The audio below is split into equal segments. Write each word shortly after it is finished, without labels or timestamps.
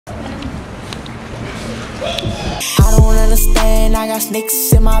I don't understand, I got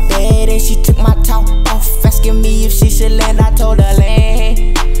snakes in my bed and she took my top off, asking me if she should land. I told her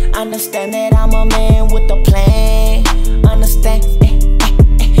land. Understand that I'm a man with a plan. Understand.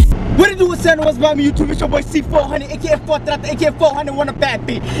 What it do with Santa? What's about me? YouTube, it's your boy C400, aka 430, aka 400, want a bad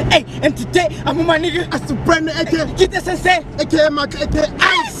beat. Hey, and today I'm with my nigga. I still brand new, aka Get that sensei, aka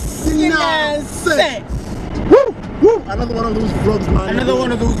aka Sensei. Woo! Woo! Another one of those vlogs, man. Another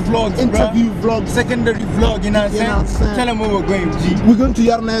one of those vlogs, interview vlogs. Secondary vlog, you know what I'm saying? Tell them where we're going, G. We're going to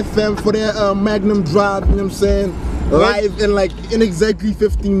YaronaFM for their Magnum drive, you know what I'm saying? Live in exactly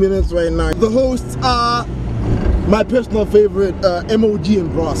 15 minutes right now. The hosts are my personal favorite, MOG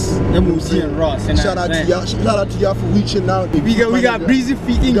and Ross. MOG and Ross. Shout out to y'all. Shout out to y'all for reaching out. We got Breezy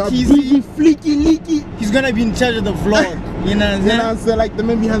Freaking Keezy. Breezy Fleeky Leaky. He's gonna be in charge of the vlog. You know what I'm saying? Like the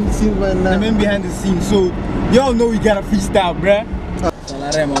man behind the scenes right now. The man behind the scenes. So y'all know we got a freestyle, bruh.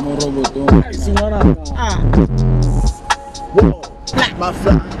 My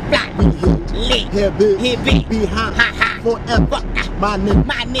fly, here big, behind, forever. My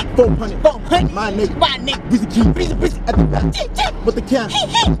nigga, 400, my nigga, breezy at the back. With the cap,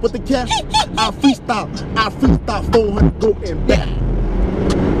 I freestyle 400, go and back.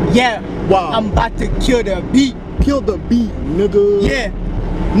 Yeah, wow. I'm about to kill the beat. Kill the beat, nigga. Yeah,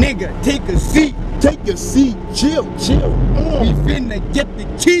 nigga, take a seat. Take a seat, chill. We finna get the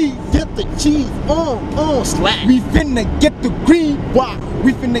cheese. Get the cheese on slack. We finna get the green. Wow.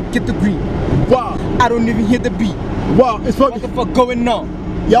 We finna get the green. Wow. I don't even hear the beat. Wow, it's what the fuck going on?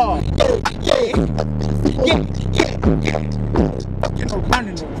 Y'all. Yeah. Fucking around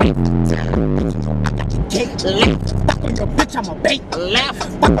in the ring. I got the cake left. Fuck on your bitch, I'm a bait. Left.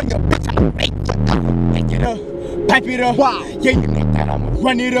 Fuck on your bitch, I'm a bait. Pipe it up. Pipe it up. Wow. Yeah, you know that I'ma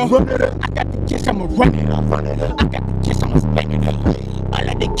run it up. I got the kiss, I'ma run it up. I got the kiss, I'ma spin it up. I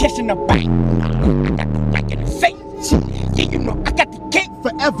let the kiss in the bank. I got the black in the safe. Yeah, you know I got the cake.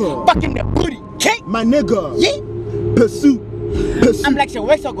 Forever. Fucking the booty cake. My nigga. Yeah. Pursuit. I'm like your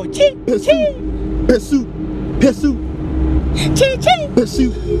waist, so go chee. Pursuit. Pursuit.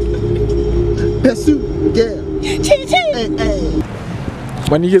 Yeah. Chee. Hey.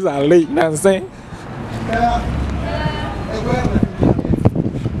 When niggas are late, you know what I'm saying?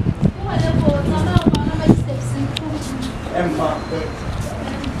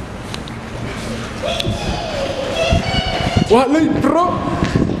 What late, bro?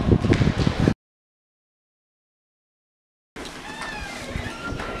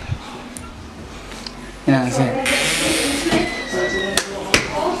 You know what I'm saying?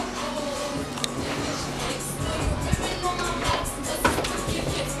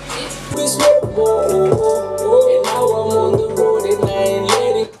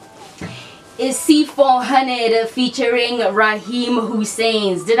 Is C400 featuring Raheem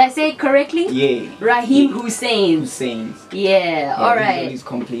Husseins. Did I say it correctly? Yeah. Raheem Husseins. Yeah, alright. He's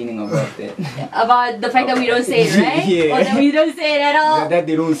complaining about that. About the fact that we don't say it right? Yeah. Or that we don't say it at all? That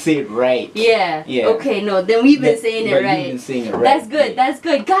they don't say it right. Yeah. Yeah. Okay, no, then we've been saying it right. You've been saying it right. That's good, that's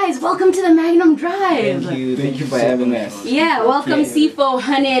good. Guys, welcome to the Magnum Drive. Thank you for having us. Yeah, welcome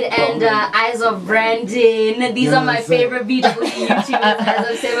C400 and Eyes of Brandon. These are my favorite BW YouTubers, as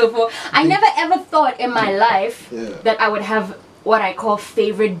I've said before. I never ever thought in my life that I would have what I call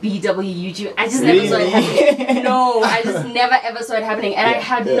favorite BW YouTube. I just never saw it happening. No, I just never ever saw it happening. And I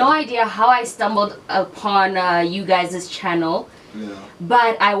had no idea how I stumbled upon you guys' channel.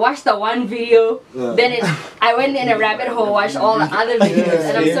 But I watched the one video, then I went in a rabbit hole, watched all the other videos,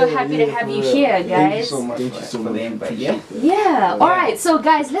 and I'm so happy to have you here, guys. Thank you so much for the invite. Yeah. All right. So,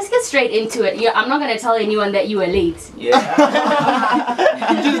 guys, let's get straight into it. Yeah, I'm not gonna tell anyone that you were late. Yeah.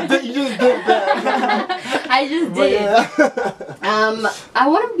 you just did that. I just did. I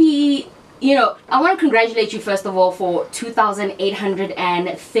want to be. I want to congratulate you first of all for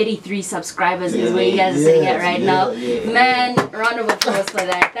 2,833 subscribers is where you guys are sitting at right now. Man, round of applause for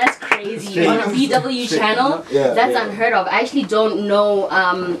that. That's crazy. On a BW channel, that's unheard of. I actually don't know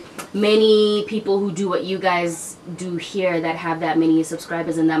many people who do what you guys do here that have that many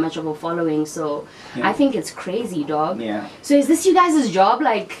subscribers and that much of a following. So I think it's crazy, dog. Yeah. So is this you guys' job?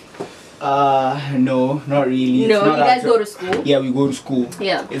 Like... No, not really. No, you guys go to school? Yeah, we go to school.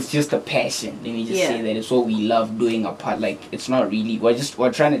 Yeah. It's just a passion. Let me just say that it's what we love doing apart. Like, it's not really,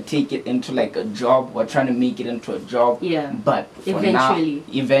 we're trying to take it into like a job. We're trying to make it into a job. Yeah. But for eventually,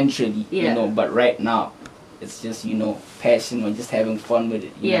 now, you know, but right now, it's just, you know, passion or just having fun with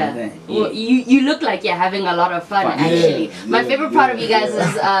it. You know what I'm saying? Well, you look like you're having a lot of fun, actually. My favorite part of you guys'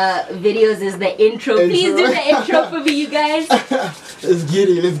 videos is the intro. Please do the intro for me, you guys. Let's get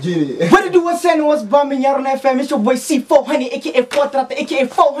it. What to do? What's saying? What's bumming? YaronaFM. It's your boy C400, aka 430, aka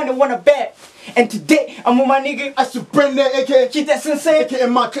 400 wanna bet. And today I'm with my nigga I surrender, aka Keep that sensei, aka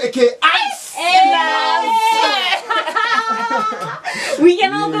Mark, aka Ice. We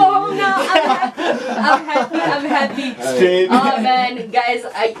can all go home now. I'm happy. Straight. Oh man, guys,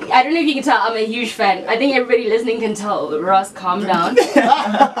 I don't know if you can tell, I'm a huge fan. I think everybody listening can tell. Ross, calm down.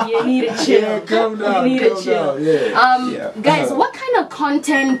 You need to chill. Yeah, calm down. You need to chill. Guys, what kind of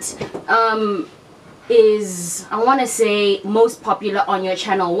content is, I want to say, most popular on your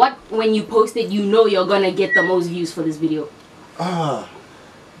channel? What, when you post it, you know you're gonna get the most views for this video?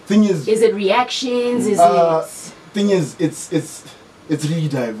 Thing is it reactions? Thing is, it's really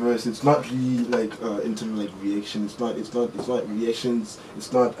diverse. It's not really like into like reaction. It's not reactions.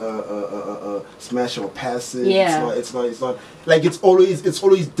 It's not smash or passive. Yeah. It's not like it's always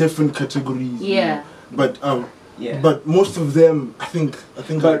different categories. Yeah. But but most of them, I think.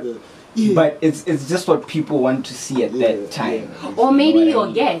 But it's just what people want to see at that time. Or maybe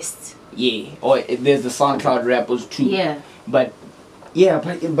your guests. Yeah. Or there's the SoundCloud rappers too. Yeah. But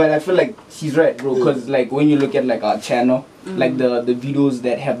I feel like she's right, bro. Cause like when you look at like our channel, like the videos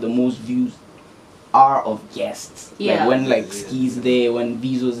that have the most views are of guests. Yeah. Like when like Ski's there, when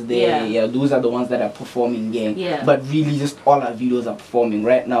Vizo's there, those are the ones that are performing game. Yeah. But really just all our videos are performing.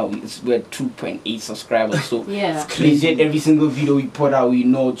 Right now we're 2.8 subscribers. So Yeah. it's legit, every single video we put out, we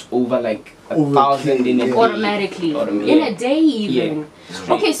know it's over like 1,000 in a day. Automatically. In a day even.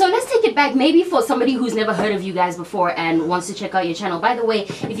 Okay, so let's take it back, maybe for somebody who's never heard of you guys before and wants to check out your channel. By the way,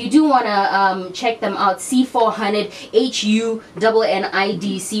 if you do want to check them out, C400 HUNNID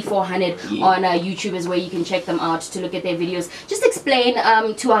C400 on YouTube is where you can check them out to look at their videos. Just explain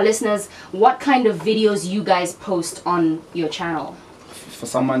to our listeners what kind of videos you guys post on your channel. For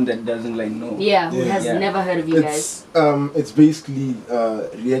someone that doesn't like know. Who has never heard of you guys. It's basically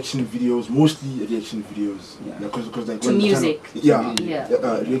reaction videos, mostly reaction videos. Yeah. Because like to music.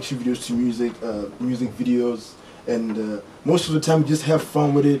 Reaction videos to music, music videos, and most of the time we just have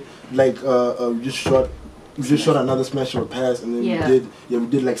fun with it. Like we just shot another Smash or Pass, and then we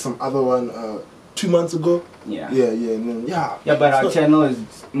did like some other one 2 months ago. And then, but our channel is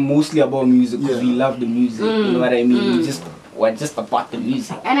mostly about music because we love the music. You know what I mean? We're just about the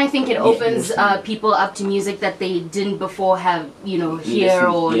music. And I think it opens people up to music that they didn't before have, hear,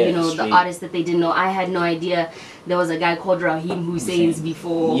 or the artists that they didn't know. I had no idea there was a guy called Raheem Hussein's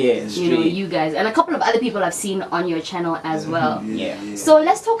before you guys, and a couple of other people I've seen on your channel as well. So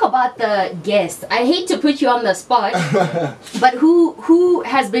let's talk about the guests. I hate to put you on the spot, but who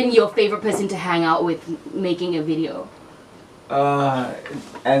has been your favorite person to hang out with making a video?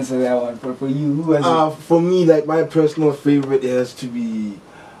 Answer that one. For you, who has for me, like my personal favorite, it has to be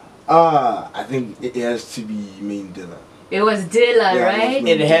I think it has to be Main Dilla. It was Dilla, right?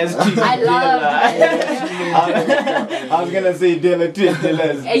 It has to be I love I was gonna say Dilla too.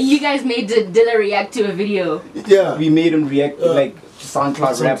 And you guys made Dilla react to a video. Yeah. We made him react like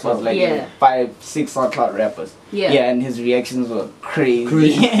SoundCloud rappers, like 5-6 SoundCloud rappers. And his reactions were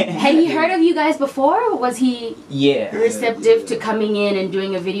crazy. Had he heard of you guys before? Was he receptive to coming in and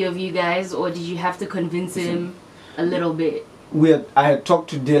doing a video of you guys, or did you have to convince him a little bit? I had talked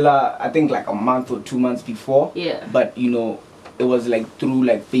to Dilla, I think like a month or 2 months before. But it was like through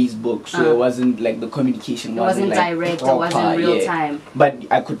like Facebook, so it wasn't like the communication wasn't like direct, it wasn't real time. But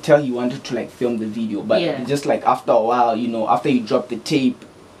I could tell he wanted to like film the video, but just like after a while, after he dropped the tape,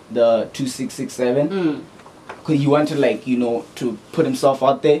 the 2667, because he wanted like to put himself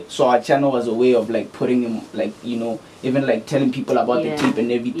out there. So our channel was a way of like putting him like even like telling people about the tape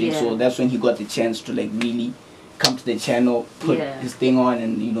and everything. So that's when he got the chance to like really come to the channel, put his thing on,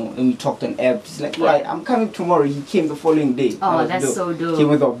 and and we talked on app. He's like, right, I'm coming tomorrow. He came the following day. Oh, that's so dope. Came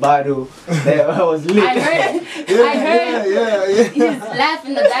with a bottle. I was lit. I heard his laugh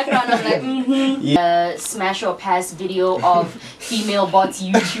in the background. I was like, smash or pass video of female bots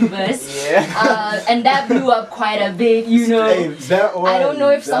YouTubers. And that blew up quite a bit, Hey, that one, I don't know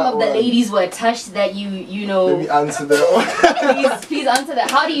if some of the ladies were touched that you Let me answer that one. please answer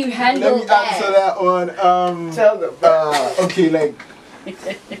that. How do you handle that? Answer that one. Tell them. Okay, like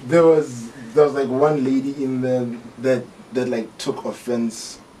there was like one lady in there that like took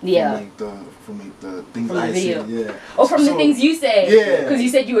offense Yeah. From the things From the I video. say. Yeah. Or from the things you say. Yeah. Because you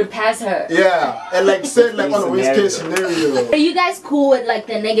said you would pass her. Yeah, and like said like on a worst case scenario. Are you guys cool with like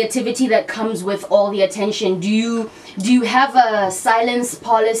the negativity that comes with all the attention? Do you have a silence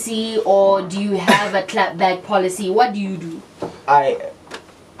policy or do you have a clapback policy? What do you do?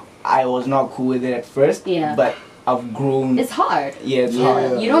 I was not cool with it at first. Yeah. But I've grown. It's hard. Yeah, it's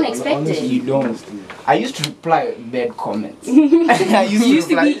hard. You don't expect honestly, it. You don't. I used to reply bad comments. I used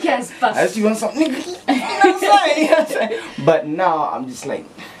to be cast I used to want something. You know what I'm saying? But now I'm just like,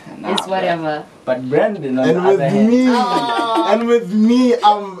 nah, It's whatever. But Brandon on the And other hand, with me,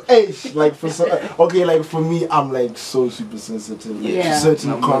 I'm like okay, like for me, I'm like so super sensitive Yeah. to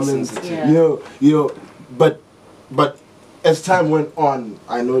certain I'm more comments. sensitive. Yeah. You know, but as time went on,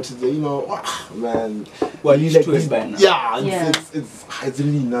 I noticed that man. well, you used to it by now. Yeah, Yeah. It's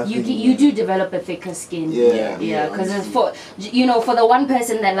really nothing. You do develop a thicker skin. Yeah, Because honestly. it's for the one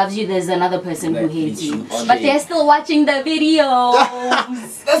person that loves you, there's another person who That hates hates you. you. But they're still watching the videos.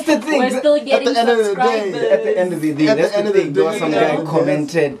 That's the thing. We're still getting At the end of the day, subscribers. At the end of the day, At the that's end the of the thing. There was day, some yeah. guy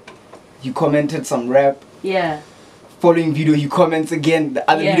commented. You commented some rap. Yeah. Following video, he comments again. The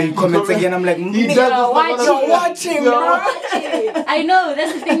other Yeah. video, he comments again. I'm like, He nigga, does this watch like it. watching, bro. I know,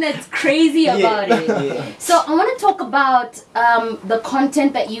 that's the thing that's crazy about it. Yeah. So I want to talk about the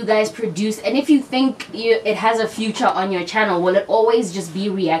content that you guys produce, and if you think it has a future on your channel, will it always just be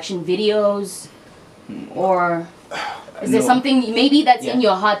reaction videos, or is there No. something maybe that's in Yeah.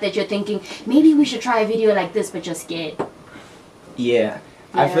 your heart that you're thinking maybe we should try a video like this, but you're scared? Yeah.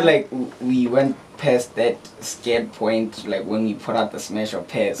 I feel Yeah. like we went past that scared point, like when we put out the Smash or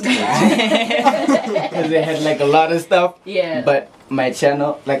Pass, because they had like a lot of stuff. Yeah. But my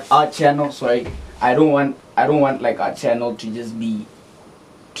channel, like our channel, sorry, I don't want like our channel to just be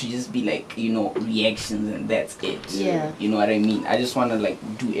like, you know, reactions and that's it. Yeah. You know what I mean? I just want to like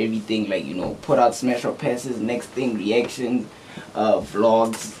do everything, like, you know, put out Smash or Passes, next thing reactions,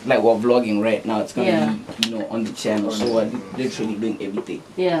 vlogs, like we're vlogging right now. It's gonna be, you know, on the channel. So we're literally doing everything.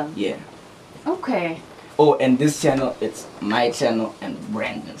 Yeah. Yeah. Okay. Oh, and this channel, it's my channel and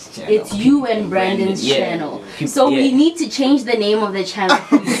Brandon's channel. It's you and Brandon's Yeah. channel. So we Yeah. need to change the name of the channel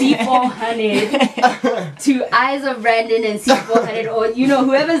from C400 to Eyes of Brandon and C400, or you know,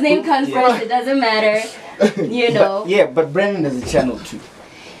 whoever's name comes first, it doesn't matter. You know. But Brandon has a channel too.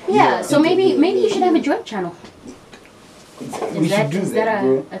 Yeah. So maybe you should have a joint channel. We should do Is that, that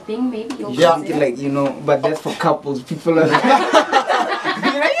bro. a thing? Maybe. You'll Yeah. consider? Like, you know, but that's for couples. People are like,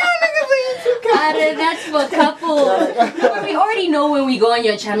 That's for couples. But we already know when we go on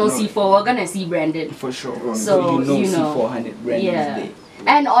your channel C4, we're gonna see Brandon. for sure. So, you know, know. C400 Brandon Yeah. is there.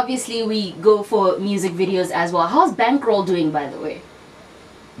 And obviously we go for music videos as well. How's Bankroll doing, by the way?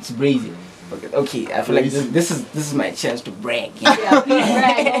 It's crazy. Okay, I feel like this is my chance to brag. You know? Yeah, please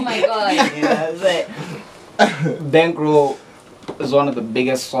brag. Oh my god. You know what I'm saying? Bankroll is one of the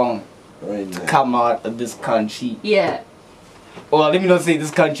biggest songs Right to now. come out of this country. Yeah. Well, let me not say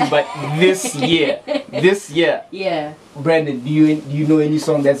this country, but this year. This year. Yeah. Brandon, do you know any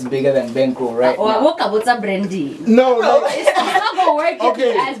song that's bigger than Bankroll right Or now? what about Brandy? No, like, It's not gonna work if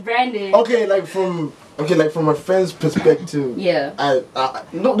Okay. you ask Brandon. okay, like from a friend's perspective. Yeah.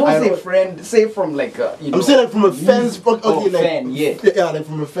 No, don't I say don't- friend. Say from like a, you know. I'm saying like from a fan's like fan, yeah. like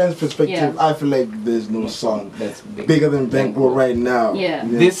from a fan's perspective, Yeah. I feel like there's no song that's bigger than Bankroll right now. Yeah.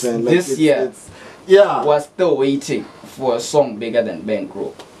 You know This- what I'm saying? Like, this year. yeah. We're still waiting for a song bigger than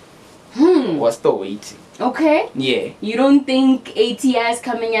Bankroll. We're still waiting. Okay. Yeah. You don't think ATI is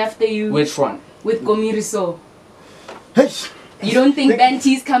coming after you Which one? with Gomiriso? Hey. You don't think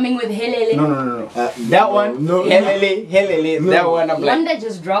Banti's coming with Helele? No. Uh, That no, one, no. Helele, No. that one I'm like, One that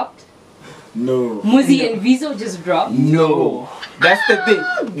just dropped. No. Muzi and Vizo just dropped. no. That's the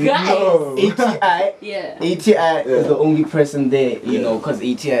thing. Guys. No. ATI Yeah. ATI is the only person there, you know, because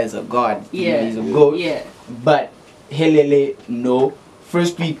ATI is a god. You know, Yeah. he's a god. Yeah. But Helele, no.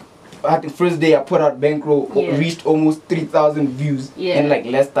 First week, I think first day I put out Bankroll, Yeah. reached almost 3,000 views Yeah. in like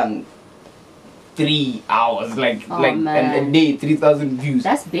less than 3 hours. Like Oh, a man. day, 3,000 views.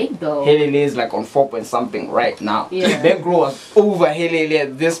 That's big though. Helele is like on 4 point something right now. Yeah. Bankroll was over Helele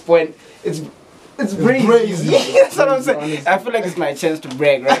at this point. It's crazy. crazy. That's what I'm Crazy, saying. I feel like it's my chance to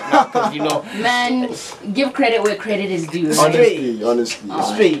brag right now because, you know, Man, give credit where credit is due. Right? Honestly.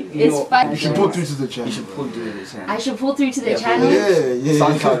 straight, you It's know. fine. You should put through to the channel. You should put through this I should pull through to the Yeah, channel. Yeah.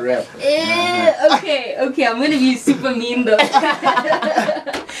 SoundCloud rap. Okay, I'm gonna be super mean though.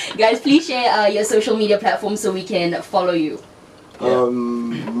 Guys, please share your social media platforms so we can follow you.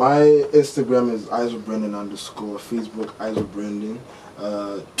 My Instagram is @eyesofbrandon_, Facebook @eyesofbrandon,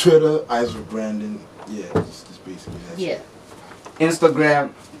 Twitter @eyesofbrandon. Yeah, just basically that. Yeah.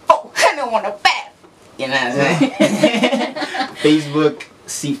 Instagram, oh, honey on the back. You know what I'm saying? Facebook,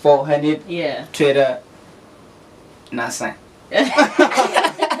 C400. Yeah. Twitter, not saying.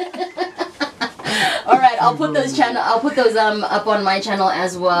 Alright, I'll put those up on my channel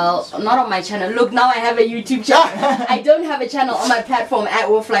as well. Not on my channel. Look, now I have a YouTube channel. I don't have a channel on my platform at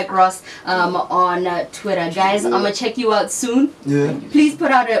Wolf Like Ross on Twitter. Guys, I'm gonna check you out soon. Yeah. Please put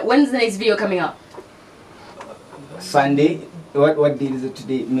out when's the next video coming out? Sunday. What date is it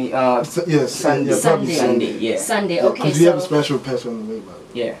today? Yes, Sunday. Sunday, yeah. Sunday, okay. Because we have a special person on the way, by the way.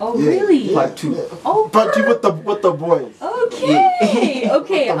 Yeah. Oh, really? Part 2. Yeah. Oh, Part 2 with the boys. okay.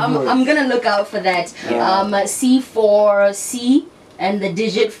 Okay, I'm gonna look out for that. Yeah. C4C and the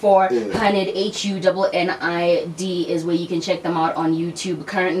digit for Yeah. Hunid, HUNNID is where you can check them out on YouTube.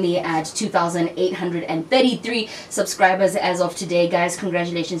 Currently at 2,833 subscribers as of today. Guys,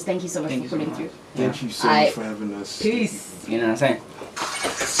 congratulations. Thank you so much for pulling through. Thank you so much for having us. Peace. You know what I'm saying?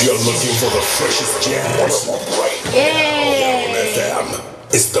 You're looking for the freshest jams.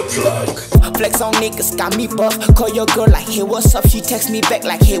 YaronaFM is the plug. Flex on niggas, got me buff. Call your girl like, hey, what's up? She text me back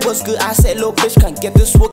like, hey, what's good? I said, little bitch, can't get this work.